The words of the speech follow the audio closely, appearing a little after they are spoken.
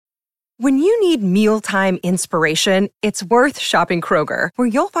When you need mealtime inspiration, it's worth shopping Kroger, where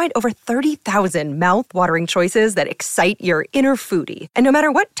you'll find over 30,000 mouth-watering choices that excite your inner foodie. And no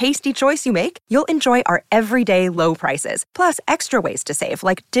matter what tasty choice you make, you'll enjoy our everyday low prices, plus extra ways to save,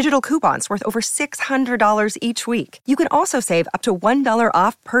 like digital coupons worth over $600 each week. You can also save up to $1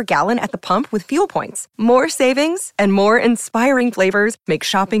 off per gallon at the pump with fuel points. More savings and more inspiring flavors make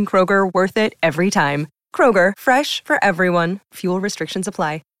shopping Kroger worth it every time. Kroger, fresh for everyone. Fuel restrictions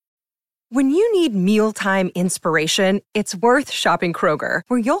apply. When you need mealtime inspiration, it's worth shopping Kroger,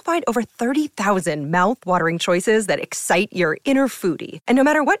 where you'll find over 30,000 mouth-watering choices that excite your inner foodie. And no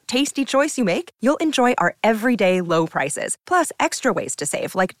matter what tasty choice you make, you'll enjoy our everyday low prices, plus extra ways to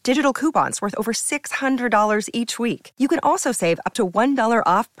save, like digital coupons worth over $600 each week. You can also save up to $1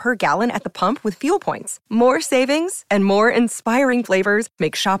 off per gallon at the pump with fuel points. More savings and more inspiring flavors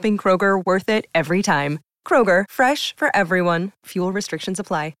make shopping Kroger worth it every time. Kroger, fresh for everyone. Fuel restrictions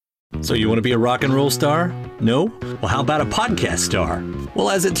apply. So you want to be a rock and roll star? No? Well, how about a podcast star? Well,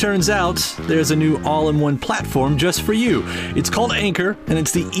 as it turns out, there's a new all-in-one platform just for you. It's called Anchor, and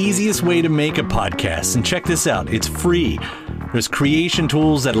it's the easiest way to make a podcast. And check this out, it's free. There's creation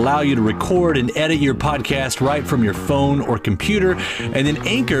tools that allow you to record and edit your podcast right from your phone or computer, and then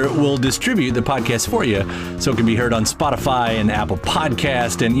Anchor will distribute the podcast for you so it can be heard on Spotify and Apple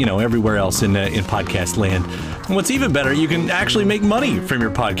Podcast and, everywhere else in podcast land. And what's even better, you can actually make money from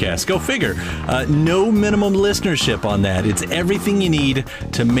your podcast. Go figure. No minimum listenership on that. It's everything you need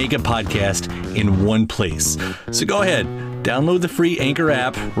to make a podcast in one place. So go ahead. Download the free Anchor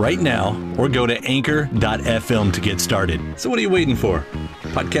app right now or go to anchor.fm to get started. So what are you waiting for?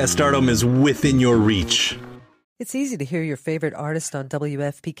 Podcast stardom is within your reach. It's easy to hear your favorite artist on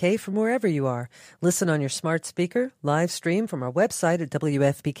WFPK from wherever you are. Listen on your smart speaker, live stream from our website at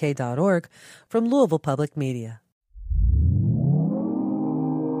WFPK.org from Louisville Public Media.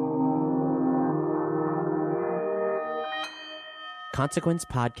 Consequence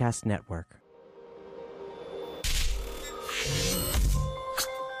Podcast Network.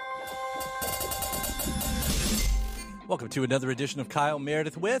 Welcome to another edition of Kyle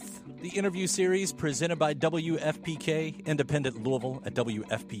Meredith with the interview series presented by WFPK, independent Louisville at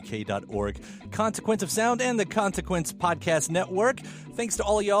WFPK.org, Consequence of Sound, and the Consequence Podcast Network. Thanks to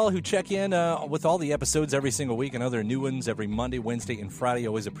all of y'all who check in with all the episodes every single week. I know there are new ones every Monday, Wednesday, and Friday. I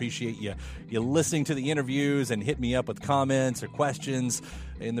always appreciate you listening to the interviews and hit me up with comments or questions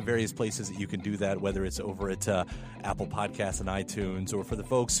in the various places that you can do that, whether it's over at Apple Podcasts and iTunes, or for the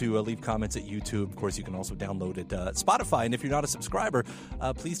folks who leave comments at YouTube. Of course, you can also download it at Spotify. And if you're not a subscriber,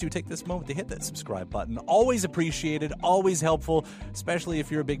 please do take this moment to hit that subscribe button. Always appreciated, always helpful, especially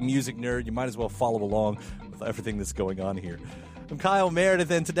if you're a big music nerd. You might as well follow along with everything that's going on here. I'm Kyle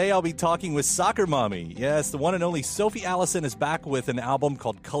Meredith, and today I'll be talking with Soccer Mommy. Yes, the one and only Sophie Allison is back with an album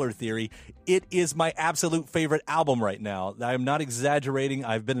called Color Theory. It is my absolute favorite album right now. I'm not exaggerating.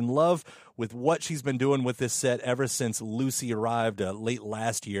 I've been in love with what she's been doing with this set ever since Lucy arrived late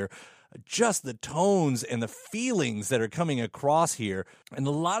last year. Just the tones and the feelings that are coming across here, and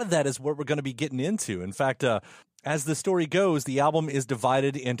a lot of that is what we're going to be getting into. In fact, as the story goes, the album is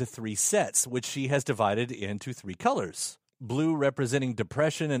divided into 3 sets, which she has divided into 3 colors. Blue representing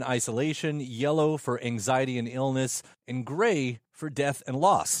depression and isolation, yellow for anxiety and illness, and gray for death and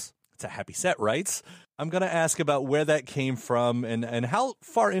loss. It's a happy set, right? I'm going to ask about where that came from and how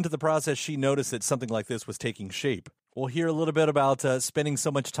far into the process she noticed that something like this was taking shape. We'll hear a little bit about spending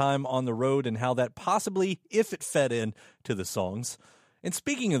so much time on the road and how that possibly, if it fed in to the songs. And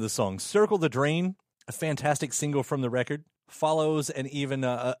speaking of the songs, Circle the Drain, a fantastic single from the record, follows and even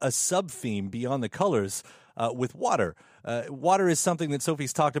a sub-theme beyond the colors with water. Water is something that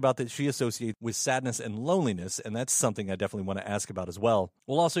Sophie's talked about that she associates with sadness and loneliness, and that's something I definitely want to ask about as well.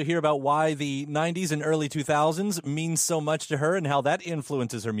 We'll also hear about why the 90s and early 2000s mean so much to her and how that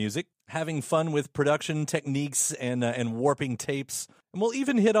influences her music, having fun with production techniques and warping tapes. And we'll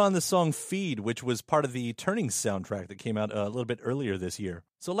even hit on the song Feed, which was part of the Turning soundtrack that came out a little bit earlier this year.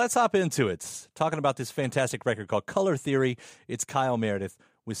 So let's hop into it. Talking about this fantastic record called Color Theory, it's Kyle Meredith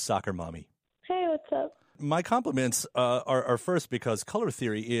with Soccer Mommy. Hey, what's up? My compliments are first because Color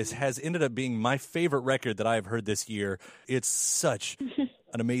Theory has ended up being my favorite record that I have heard this year. It's such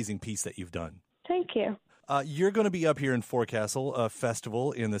an amazing piece that you've done. Thank you. You're going to be up here in Forecastle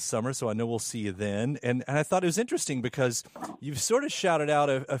Festival in the summer, so I know we'll see you then. And I thought it was interesting because you've sort of shouted out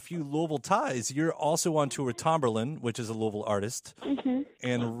a few Louisville ties. You're also on tour with Tomberlin, which is a Louisville artist,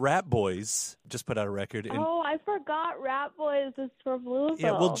 and Rat Boys just put out a record. And, I forgot Rat Boys is from Louisville.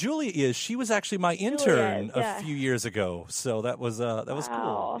 yeah, well, Julia is. She was actually my intern a few years ago, so that was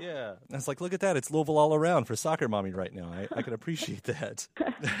cool. Yeah, I was like, look at that, it's Louisville all around for Soccer Mommy right now. I can appreciate that.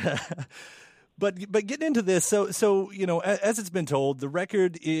 But getting into this, so you know, as it's been told, the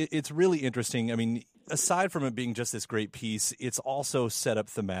record it's really interesting. I mean, aside from it being just this great piece, it's also set up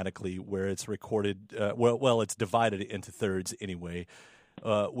thematically where it's recorded. It's divided into thirds anyway,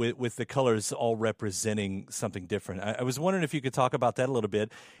 with the colors all representing something different. I was wondering if you could talk about that a little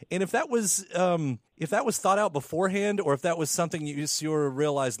bit, and if that was thought out beforehand, or if that was something you sort of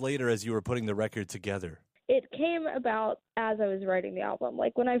realized later as you were putting the record together. It came about as I was writing the album.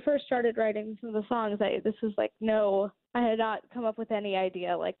 Like when I first started writing some of the songs, I had not come up with any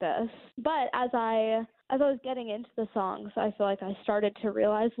idea like this. But as I was getting into the songs, I feel like I started to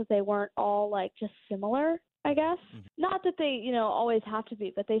realize that they weren't all like just similar, I guess. Mm-hmm. Not that they, always have to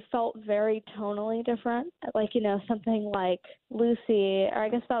be, but they felt very tonally different. Like, something like Lucy, or I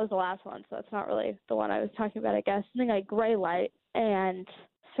guess that was the last one, so that's not really the one I was talking about, I guess. Something like Gray Light and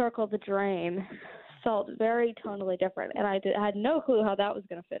Circle the Drain felt very tonally different, and I had no clue how that was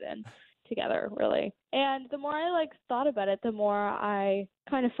going to fit in together, really. And the more I thought about it, the more I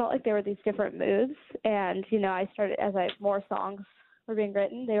kind of felt like there were these different moods. And I started, more songs were being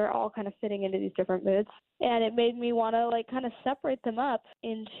written, they were all kind of fitting into these different moods, and it made me want to kind of separate them up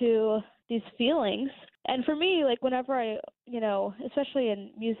into these feelings. And for me, whenever I, especially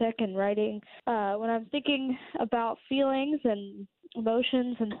in music and writing, when I'm thinking about feelings and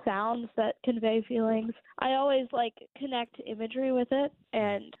emotions and sounds that convey feelings, I always connect imagery with it.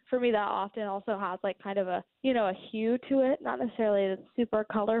 And for me, that often also has kind of a hue to it, not necessarily that's super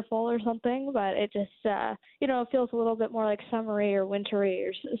colorful or something, but it just it feels a little bit more like summery or wintry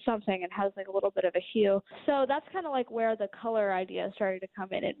or something, and has a little bit of a hue. So that's kind of where the color idea started to come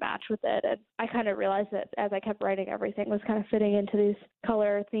in and match with it. And I kind of realized that as I kept writing, everything was kind of fitting into these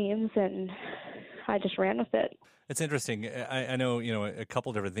color themes, and I just ran with it. It's interesting. I know, a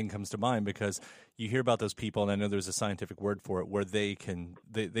couple different things comes to mind, because you hear about those people, and I know there's a scientific word for it, where they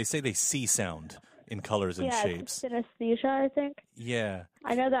say they see sound in colors and shapes. Yeah, synesthesia, I think. Yeah.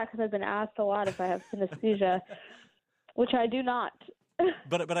 I know that because I've been asked a lot if I have synesthesia, which I do not.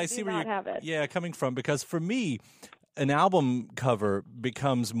 But I see where you're have it. Coming from, because for me, an album cover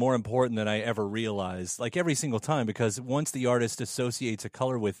becomes more important than I ever realized, every single time, because once the artist associates a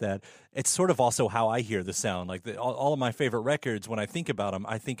color with that, it's sort of also how I hear the sound. All of my favorite records, when I think about them,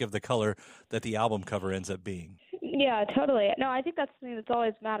 I think of the color that the album cover ends up being. Yeah, totally. No, I think that's something that's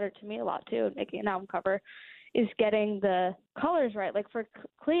always mattered to me a lot, too, making an album cover, is getting the colors right. For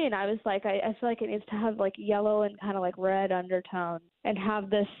Clean, I was I feel like it needs to have yellow and kind of red undertone, and have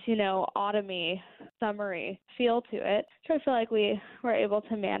this, autumny, summery feel to it, which I feel like we were able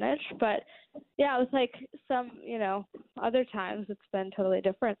to manage. But yeah, it was some, other times it's been totally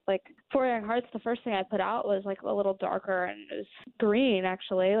different. For Young Hearts, the first thing I put out was a little darker, and it was green,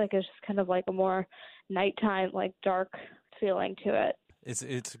 actually. It was just kind of a more nighttime, dark feeling to it.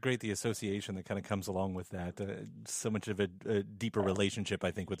 It's great, the association that kind of comes along with that. So much of a deeper relationship, I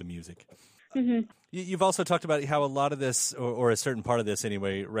think, with the music. Mm-hmm. You've also talked about how a lot of this, or a certain part of this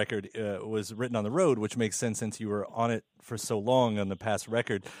anyway, record was written on the road, which makes sense since you were on it for so long on the past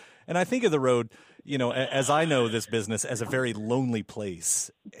record. And I think of the road, as I know this business, as a very lonely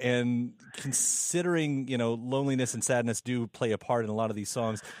place. And considering, loneliness and sadness do play a part in a lot of these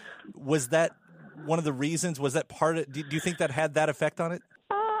songs, was that one of the reasons? Was that part of it? Do you think that had that effect on it?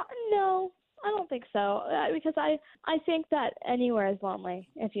 No, I don't think so. Because I think that anywhere is lonely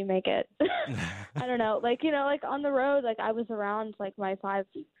if you make it. I don't know. On the road, I was around my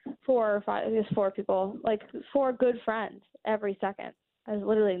four people, 4 good friends every second. I was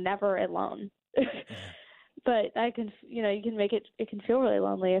literally never alone. But you can make it can feel really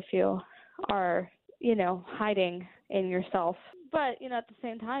lonely if you are, hiding in yourself. But, at the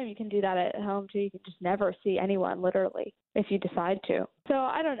same time, you can do that at home, too. You can just never see anyone, literally, if you decide to. So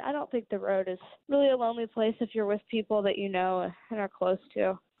I don't think the road is really a lonely place if you're with people that you know and are close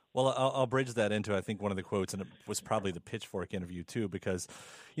to. Well, I'll bridge that into, I think, one of the quotes, and it was probably the Pitchfork interview, too, because,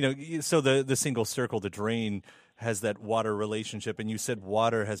 so the single Circle the Drain has that water relationship, and you said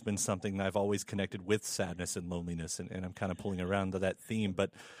water has been something that I've always connected with sadness and loneliness, and I'm kind of pulling around to that theme.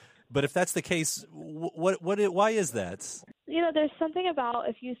 But if that's the case, why is that? There's something about,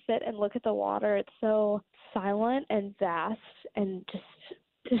 if you sit and look at the water, it's so silent and vast and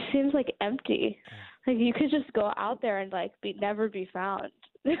just seems empty. like you could just go out there and like never be found.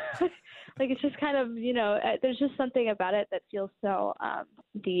 Like it's just kind of, there's just something about it that feels so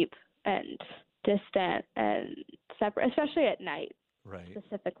deep and distant and separate, especially at night. Right.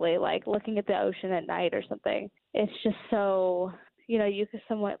 Specifically, like looking at the ocean at night or something. It's just so, you could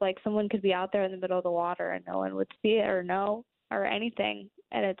someone could be out there in the middle of the water and no one would see it or know or anything,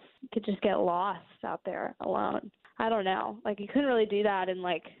 and you could just get lost out there alone. I don't know. Like you couldn't really do that in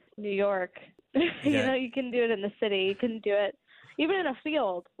like New York. Yeah. You can do it in the city. You can do it even in a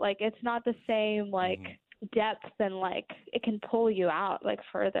field. Like it's not the same like depth, and like it can pull you out like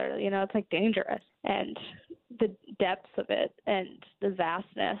further. It's like dangerous, and the depths of it and the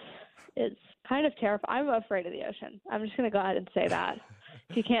vastness is kind of terrifying. I'm afraid of the ocean. I'm just going to go ahead and say that.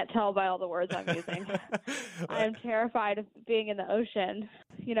 If you can't tell by all the words I'm using, I am terrified of being in the ocean,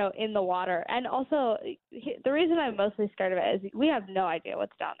 in the water. And also, the reason I'm mostly scared of it is we have no idea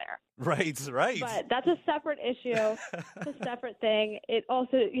what's down there. Right. But that's a separate issue. It's a separate thing. It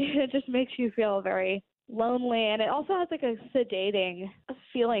also it just makes you feel very lonely, and it also has like a sedating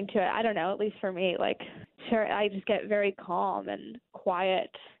feeling to it. I don't know, at least for me, like sure, I just get very calm and quiet,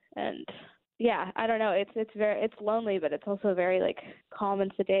 and yeah, I don't know, it's lonely, but it's also very like calm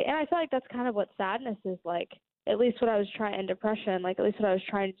and sedate. And I feel like that's kind of what sadness is like, at least what I was trying in depression, like at least what I was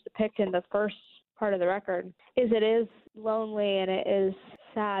trying to depict in the first part of the record, is it is lonely and it is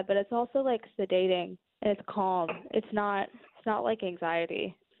sad, but it's also like sedating and it's calm. It's not like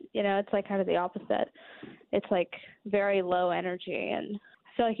anxiety. It's like kind of the opposite. It's like very low energy, and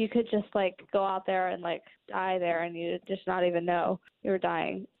I feel like you could just like go out there and like die there and you just not even know you were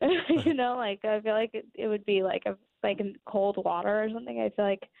dying. Like I feel like it would be like in cold water or something. I feel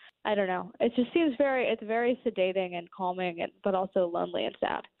like, I don't know. It just seems it's very sedating and calming, but also lonely and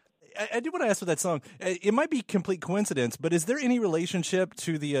sad. I do want to ask for that song. It might be complete coincidence, but is there any relationship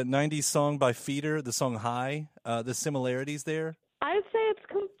to the 90s song by Feeder, the song High, the similarities there? I would say it's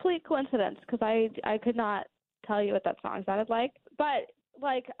complete coincidence because I could not tell you what that song sounded like. But,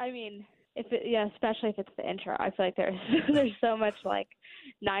 like, I mean, especially if it's the intro, I feel like there's so much, like,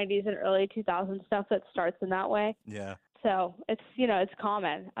 90s and early 2000s stuff that starts in that way. Yeah. So it's, it's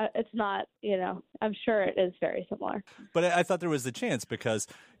common. It's not, I'm sure it is very similar. But I thought there was a chance because,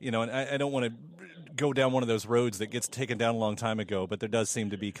 and I don't want to go down one of those roads that gets taken down a long time ago, but there does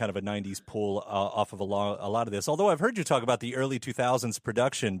seem to be kind of a 90s pull off of a lot of this. Although I've heard you talk about the early 2000s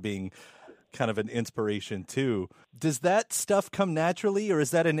production being kind of an inspiration too. Does that stuff come naturally, or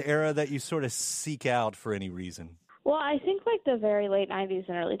is that an era that you sort of seek out for any reason? Well, I think like the very late 90s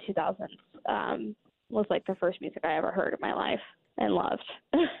and early 2000s, was like the first music I ever heard in my life and loved.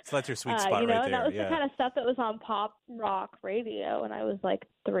 So that's your sweet spot right there. That was the kind of stuff that was on pop rock radio when I was like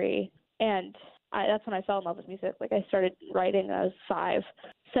 3. And that's when I fell in love with music. Like I started writing when I was 5.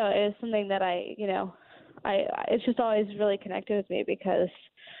 So it was something that it's just always really connected with me because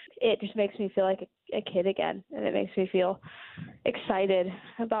it just makes me feel like a kid again. And it makes me feel excited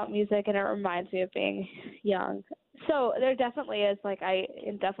about music, and it reminds me of being young. So there definitely is, like, I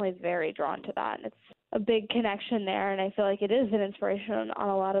am definitely very drawn to that. And it's a big connection there, and I feel like it is an inspiration on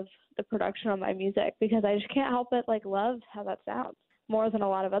a lot of the production on my music because I just can't help but, like, love how that sounds more than a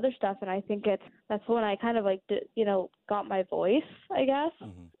lot of other stuff. And I think that's when I kind of, like, got my voice, I guess.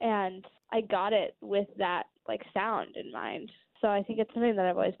 Mm-hmm. And I got it with that, like, sound in mind. So I think it's something that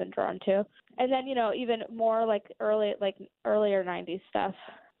I've always been drawn to. And then, even more, like, earlier 90s stuff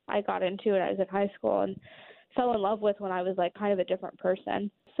I got into when I was in high school and fell in love with when I was like kind of a different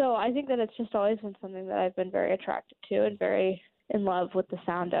person. So I think that it's just always been something that I've been very attracted to and very in love with the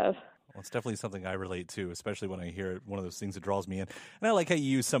sound of. Well, it's definitely something I relate to, especially when I hear it, one of those things that draws me in. And I like how you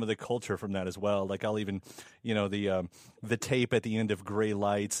use some of the culture from that as well. Like I'll even, the tape at the end of Gray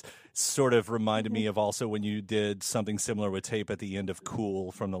Lights sort of reminded me of also when you did something similar with tape at the end of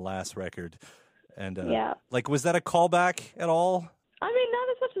Cool from the last record. And like, was that a callback at all? I mean, not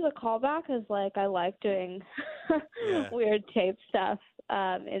as much as a callback as like I like doing weird tape stuff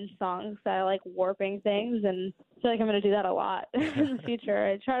in songs. I like warping things, and I feel like I'm going to do that a lot in the future.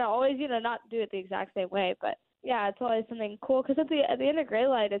 I try to always, not do it the exact same way, but yeah, it's always something cool because at the end of Gray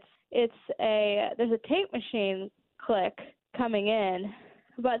Light, there's a tape machine click coming in,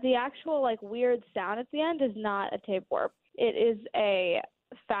 but the actual like weird sound at the end is not a tape warp. It is a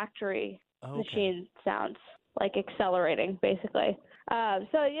factory machine sounds, like accelerating basically.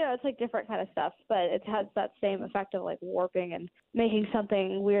 So, it's like different kind of stuff, but it has that same effect of like warping and making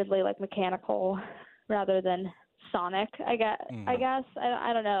something weirdly like mechanical rather than sonic, I guess.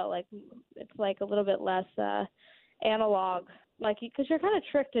 I don't know. Like it's like a little bit less analog like, because you're kind of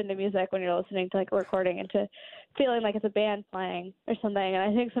tricked into music when you're listening to like a recording, into feeling like it's a band playing or something. And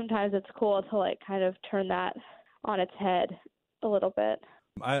I think sometimes it's cool to like kind of turn that on its head a little bit.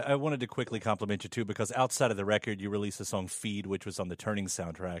 I wanted to quickly compliment you, too, because outside of the record, you released the song Feed, which was on the Turning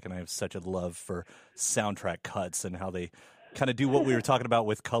soundtrack, and I have such a love for soundtrack cuts and how they kind of do what we were talking about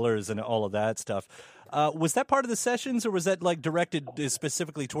with colors and all of that stuff. Was that part of the sessions, or was that, like, directed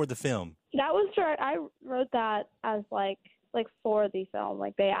specifically toward the film? That was I wrote that as, like for the film.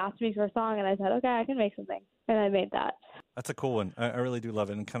 Like, they asked me for a song, and I said, okay, I can make something. And I made that. That's a cool one. I really do love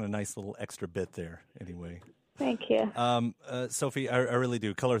it, and kind of nice little extra bit there, anyway. Thank you. Sophie, I really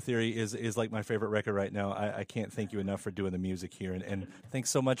do. Color Theory is like my favorite record right now. I can't thank you enough for doing the music here. And thanks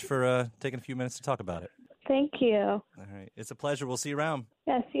so much for taking a few minutes to talk about it. Thank you. All right. It's a pleasure. We'll see you around.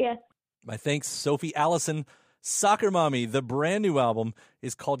 Yes, yes. My thanks, Sophie Allison. Soccer Mommy, the brand new album,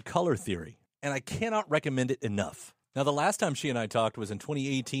 is called Color Theory, and I cannot recommend it enough. Now, the last time she and I talked was in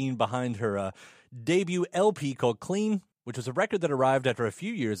 2018 behind her debut LP called Clean, which was a record that arrived after a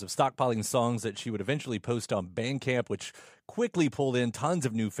few years of stockpiling songs that she would eventually post on Bandcamp, which quickly pulled in tons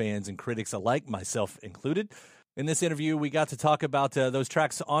of new fans and critics alike, myself included. In this interview, we got to talk about those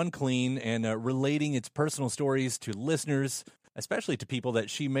tracks on Clean and relating its personal stories to listeners, especially to people that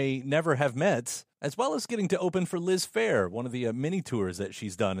she may never have met, as well as getting to open for Liz Phair, one of the mini tours that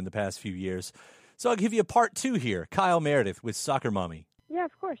she's done in the past few years. So I'll give you a part two here. Kyle Meredith with Soccer Mommy. Yeah,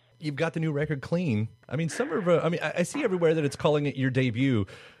 of course. You've got the new record Clean. I mean, I see everywhere that it's calling it your debut,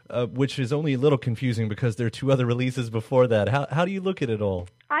 which is only a little confusing because there are two other releases before that. How do you look at it all?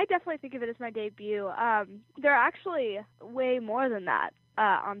 I definitely think of it as my debut. There are actually way more than that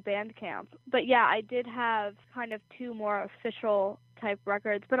on Bandcamp. But yeah, I did have kind of two more official type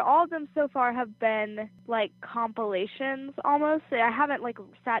records, but all of them so far have been like compilations almost. I haven't like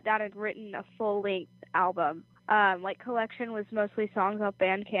sat down and written a full-length album. Like Collection was mostly songs off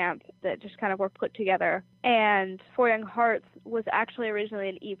Bandcamp that just kind of were put together. And For Young Hearts was actually originally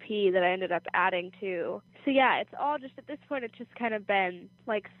an EP that I ended up adding to. So yeah, it's all just, at this point, it's just kind of been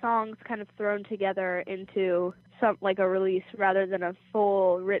like songs kind of thrown together into some like a release rather than a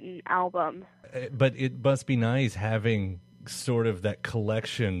full written album. But it must be nice having sort of that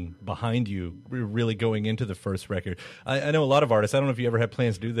collection behind you, really going into the first record. I know a lot of artists, I don't know if you ever had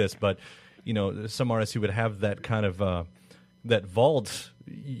plans to do this, but you know, some artists who would have that kind of that vault,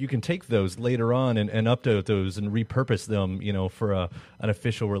 you can take those later on and update those and repurpose them, you know, for an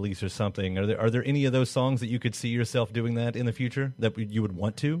official release or something. Are there any of those songs that you could see yourself doing that in the future that you would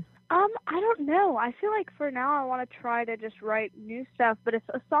want to? I don't know. I feel like for now I want to try to just write new stuff, but if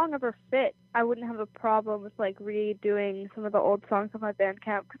a song ever fit, I wouldn't have a problem with like redoing some of the old songs on my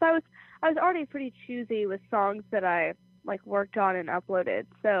Bandcamp, because I was already pretty choosy with songs that I like worked on and uploaded.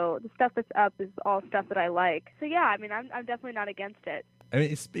 So the stuff that's up is all stuff that I like. So yeah, I mean, I'm definitely not against it. I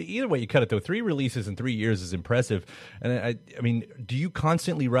mean, either way you cut it, though, 3 releases in 3 years is impressive. And I mean, do you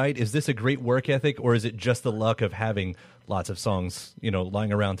constantly write? Is this a great work ethic, or is it just the luck of having lots of songs, you know,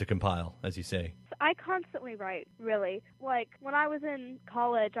 lying around to compile, as you say? I constantly write, really. Like, when I was in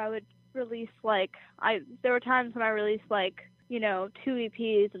college, I would release, like, there were times when I released, like, you know, 2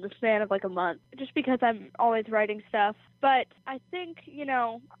 EPs in the span of like a month, just because I'm always writing stuff. But I think, you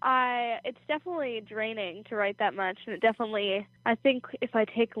know, it's definitely draining to write that much. And I think if I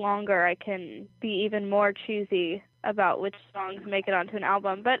take longer, I can be even more choosy about which songs make it onto an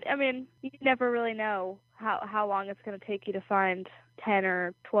album. But I mean, you never really know how long it's going to take you to find 10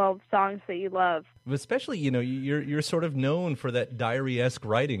 or 12 songs that you love. Especially, you know, you're sort of known for that diary-esque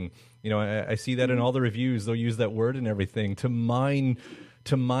writing. You know, I see that in all the reviews. They'll use that word and everything to mine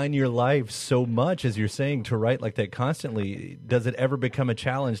your life so much, as you're saying, to write like that constantly. Does it ever become a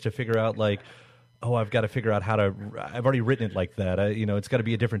challenge to figure out, like, oh, I've got to figure out I've already written it like that. You know, it's got to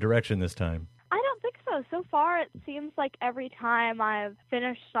be a different direction this time. I don't think so. So far, it seems like every time I've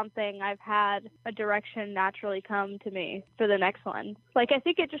finished something, I've had a direction naturally come to me for the next one. Like, I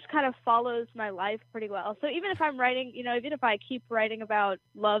think it just kind of follows my life pretty well. So even if I'm writing, you know, even if I keep writing about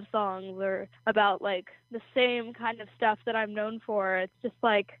love songs or about, like, the same kind of stuff that I'm known for, it's just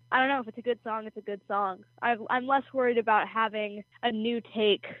like, I don't know, if it's a good song, it's a good song. I'm less worried about having a new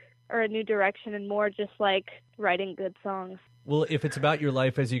take or a new direction and more just, like, writing good songs. Well, if it's about your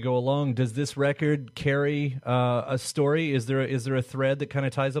life as you go along, does this record carry a story? Is there a thread that kind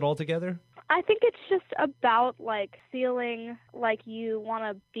of ties it all together? I think it's just about, like, feeling like you want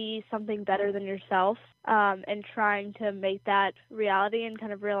to be something better than yourself, and trying to make that reality, and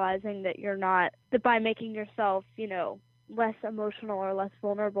kind of realizing that you're not, that by making yourself, you know, less emotional or less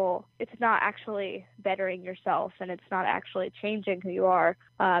vulnerable, it's not actually bettering yourself, and it's not actually changing who you are,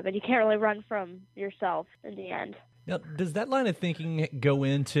 and you can't really run from yourself in the end. Now, does that line of thinking go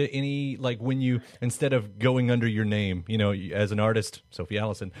into any, like when you, instead of going under your name, you know, as an artist, Sophie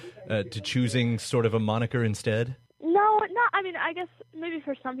Allison, to choosing sort of a moniker instead? No, not. I mean, I guess maybe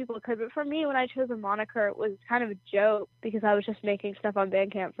for some people it could, but for me, when I chose a moniker, it was kind of a joke because I was just making stuff on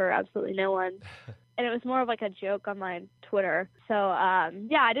Bandcamp for absolutely no one. And it was more of like a joke on my Twitter. So,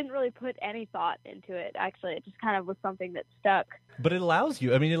 yeah, I didn't really put any thought into it, actually. It just kind of was something that stuck. But it allows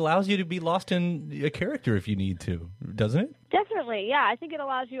you, I mean, it allows you to be lost in a character if you need to, doesn't it? Definitely, yeah. I think it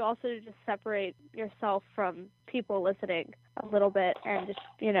allows you also to just separate yourself from people listening a little bit and just,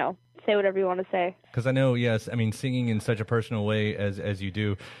 you know, say whatever you want to say. Because I know, yes, I mean, singing in such a personal way as you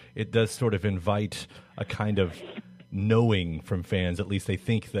do, it does sort of invite a kind of knowing from fans. At least they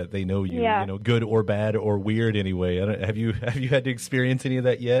think that they know you, you know, good or bad or weird anyway. Have you had to experience any of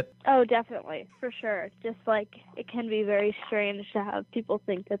that yet? Oh, definitely, for sure. Just like it can be very strange to have people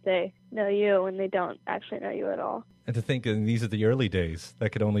think that they know you when they don't actually know you at all. And to think these are the early days, that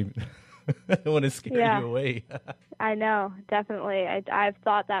could only I don't want to scare you away. I know, definitely. I've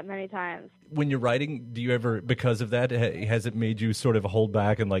thought that many times. When you're writing, do you ever, because of that, has it made you sort of hold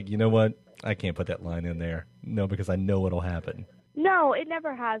back and like, you know what, I can't put that line in there? No, because I know it'll happen. No, it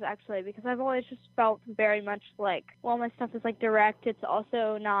never has, actually, because I've always just felt very much like, well, my stuff is, like, direct. It's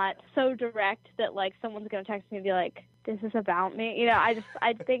also not so direct that, like, someone's going to text me and be like, this is about me. You know,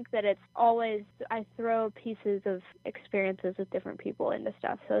 I think that it's always, I throw pieces of experiences with different people into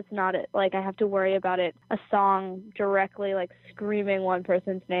stuff, so it's not like I have to worry about a song directly, like, screaming one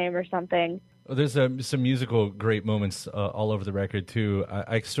person's name or something. Well, there's some musical great moments all over the record, too.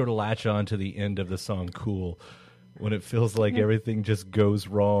 I sort of latch on to the end of the song Cool, when it feels like everything just goes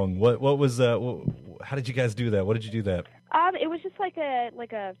wrong. What was how did you guys do that? What did you do that? It was just like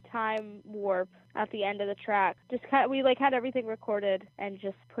a time warp at the end of the track. Just we like had everything recorded and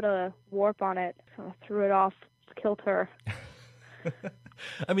just put a warp on it. Kind of threw it off kilter.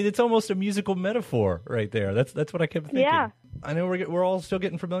 I mean, it's almost a musical metaphor right there. That's what I kept thinking. Yeah. I know we're all still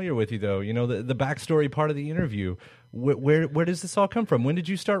getting familiar with you, though. You know, the backstory part of the interview. Where does this all come from? When did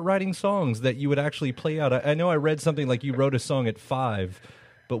you start writing songs that you would actually play out? I know I read something like you wrote a song at 5,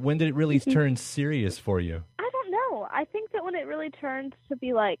 but when did it really turn serious for you? I don't know. I think that when it really turned to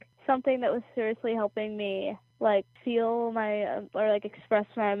be like something that was seriously helping me like feel my or like express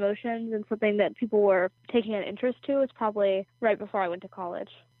my emotions and something that people were taking an interest to was probably right before I went to college.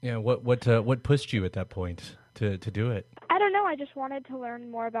 Yeah, what pushed you at that point to do it? I don't know. I just wanted to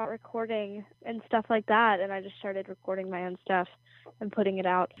learn more about recording and stuff like that, and I just started recording my own stuff and putting it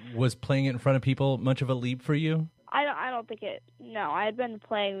out. Was playing it in front of people much of a leap for you? I don't think it. No, I had been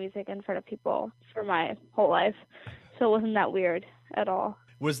playing music in front of people for my whole life, so it wasn't that weird at all.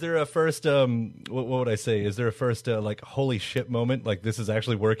 Was there a first, what would I say? Is there a first, like, holy shit moment? Like, this is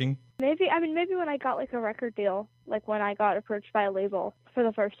actually working? Maybe when I got, like, a record deal, like, when I got approached by a label for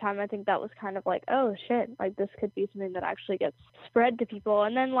the first time, I think that was kind of like, oh, shit, like, this could be something that actually gets spread to people.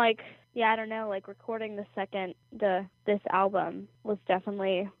 And then, like, yeah, I don't know, like, recording this album was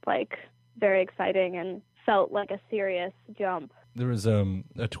definitely, like, very exciting and felt like a serious jump. There was a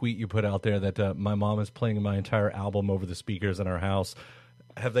tweet you put out there that my mom is playing my entire album over the speakers in our house.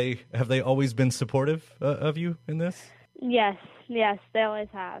 Have they always been supportive of you in this? Yes, they always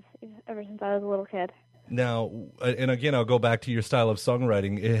have, ever since I was a little kid. Now, and again, I'll go back to your style of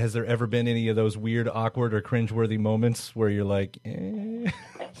songwriting. Has there ever been any of those weird, awkward, or cringeworthy moments where you're like, do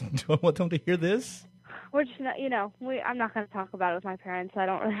I want them to hear this? We're just not, I'm not going to talk about it with my parents. I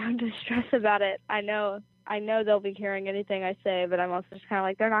don't really have to stress about it. I know they'll be hearing anything I say, but I'm also just kind of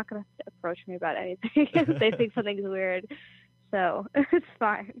like, they're not going to approach me about anything if they think something's weird. So it's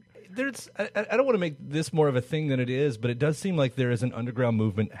fine. I don't want to make this more of a thing than it is, but it does seem like there is an underground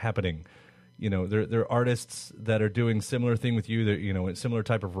movement happening. You know, there are artists that are doing similar thing with you. That, you know, a similar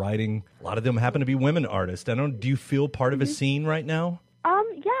type of writing. A lot of them happen to be women artists. Do you feel part of a scene right now?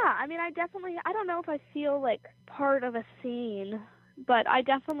 Yeah. I mean, I don't know if I feel like part of a scene, but I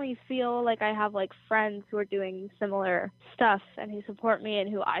definitely feel like I have like friends who are doing similar stuff and who support me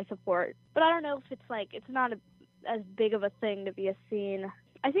and who I support. But I don't know if it's like, it's not as big of a thing to be a scene.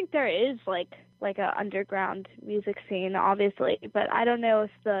 I think there is like a underground music scene, obviously, but I don't know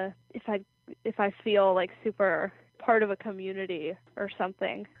if I feel like super part of a community or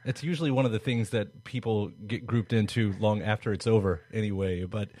something. It's usually one of the things that people get grouped into long after it's over anyway,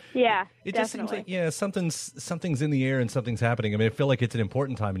 but yeah, it just seems like something's in the air and something's happening. I mean, I feel like it's an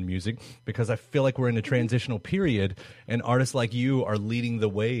important time in music because I feel like we're in a transitional period and artists like you are leading the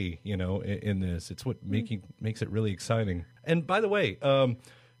way, you know, in this. It's what makes it really exciting. And by the way,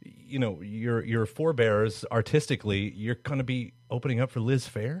 you know, your forebears artistically, you're going to be opening up for Liz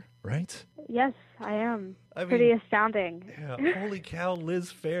Phair, right? Yes, I am. I mean, pretty astounding. Yeah, holy cow,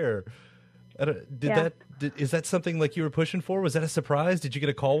 Liz Phair. Is that something like you were pushing for? Was that a surprise? Did you get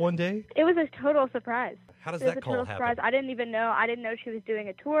a call one day? It was a total surprise. How does that call happen? Surprise. I didn't even know. I didn't know she was doing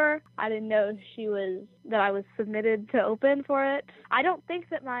a tour. I didn't know that I was submitted to open for it. I don't think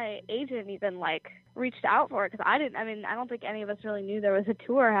that my agent even reached out for it because I don't think any of us really knew there was a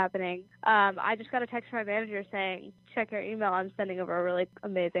tour happening. I just got a text from my manager saying, check your email. I'm sending over a really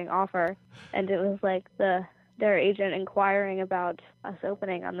amazing offer. And it was their agent inquiring about us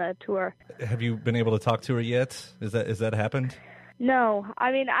opening on the tour. Have you been able to talk to her yet? Is that happened? No.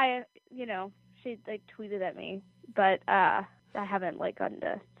 I mean, she tweeted at me, but I haven't gotten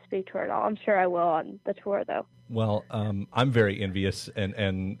to speak to her at all. I'm sure I will on the tour though. Well, I'm very envious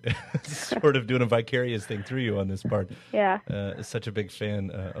and sort of doing a vicarious thing through you on this part. Yeah. Such a big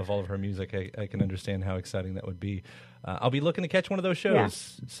fan of all of her music. I can understand how exciting that would be. I'll be looking to catch one of those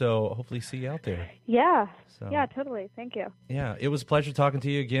shows, so hopefully see you out there. Yeah. So, yeah, totally. Thank you. Yeah, it was a pleasure talking to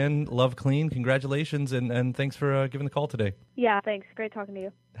you again. Love Clean. Congratulations, and thanks for giving the call today. Yeah, thanks. Great talking to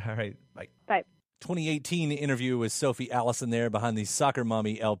you. All right. Bye. Bye. 2018 interview with Sophie Allison there behind the Soccer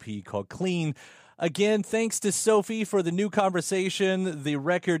Mommy LP called Clean. Again, thanks to Sophie for the new conversation, the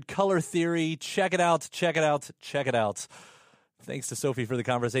record Color Theory. Check it out, check it out, check it out. Thanks to Sophie for the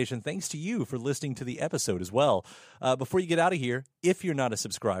conversation. Thanks to you for listening to the episode as well. Before you get out of here, if you're not a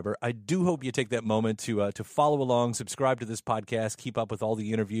subscriber, I do hope you take that moment to follow along, subscribe to this podcast, keep up with all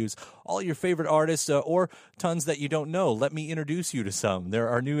the interviews, all your favorite artists, or tons that you don't know. Let me introduce you to some. There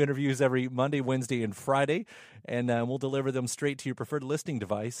are new interviews every Monday, Wednesday, and Friday, and we'll deliver them straight to your preferred listening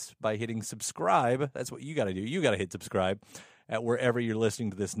device by hitting subscribe. That's what you got to do. You got to hit subscribe at wherever you're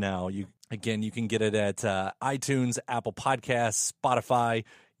listening to this now. You can get it at iTunes, Apple Podcasts, Spotify,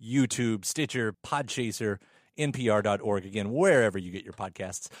 YouTube, Stitcher, Podchaser, NPR.org. Again, wherever you get your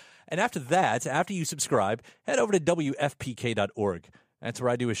podcasts. And after that, after you subscribe, head over to WFPK.org. That's where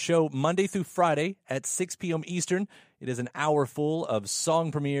I do a show Monday through Friday at 6 p.m. Eastern. It is an hour full of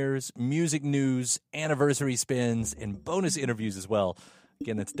song premieres, music news, anniversary spins, and bonus interviews as well.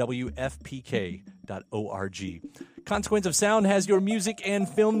 Again, that's WFPK.org. Consequence of Sound has your music and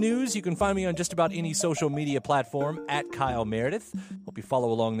film news. You can find me on just about any social media platform at Kyle Meredith. Hope you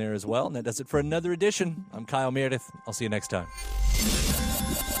follow along there as well. And that does it for another edition. I'm Kyle Meredith. I'll see you next time.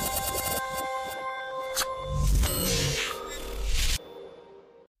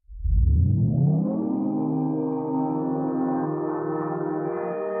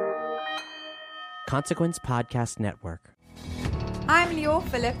 Consequence Podcast Network. I'm Lior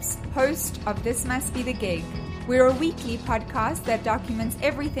Phillips, host of This Must Be the Gig. We're a weekly podcast that documents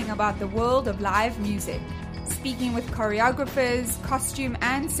everything about the world of live music, speaking with choreographers, costume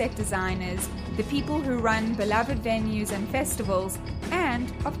and set designers, the people who run beloved venues and festivals,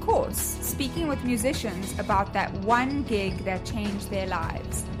 and, of course, speaking with musicians about that one gig that changed their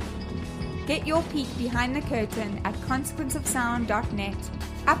lives. Get your peek behind the curtain at consequenceofsound.net,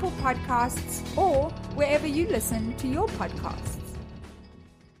 Apple Podcasts, or wherever you listen to your podcasts.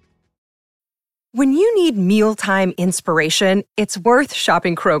 When you need mealtime inspiration, it's worth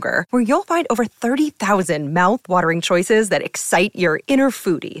shopping Kroger, where you'll find over 30,000 mouth-watering choices that excite your inner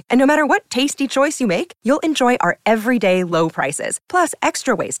foodie. And no matter what tasty choice you make, you'll enjoy our everyday low prices, plus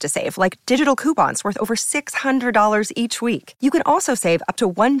extra ways to save, like digital coupons worth over $600 each week. You can also save up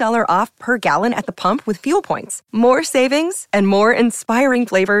to $1 off per gallon at the pump with fuel points. More savings and more inspiring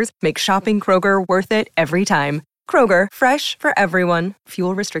flavors make shopping Kroger worth it every time. Kroger, fresh for everyone.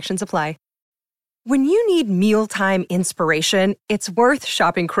 Fuel restrictions apply. When you need mealtime inspiration, it's worth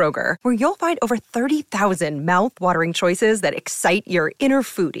shopping Kroger, where you'll find over 30,000 mouth-watering choices that excite your inner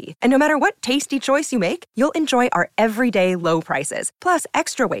foodie. And no matter what tasty choice you make, you'll enjoy our everyday low prices, plus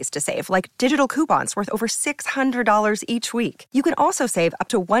extra ways to save, like digital coupons worth over $600 each week. You can also save up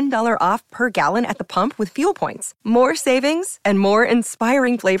to $1 off per gallon at the pump with fuel points. More savings and more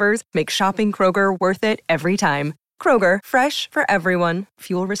inspiring flavors make shopping Kroger worth it every time. Kroger, fresh for everyone.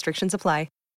 Fuel restrictions apply.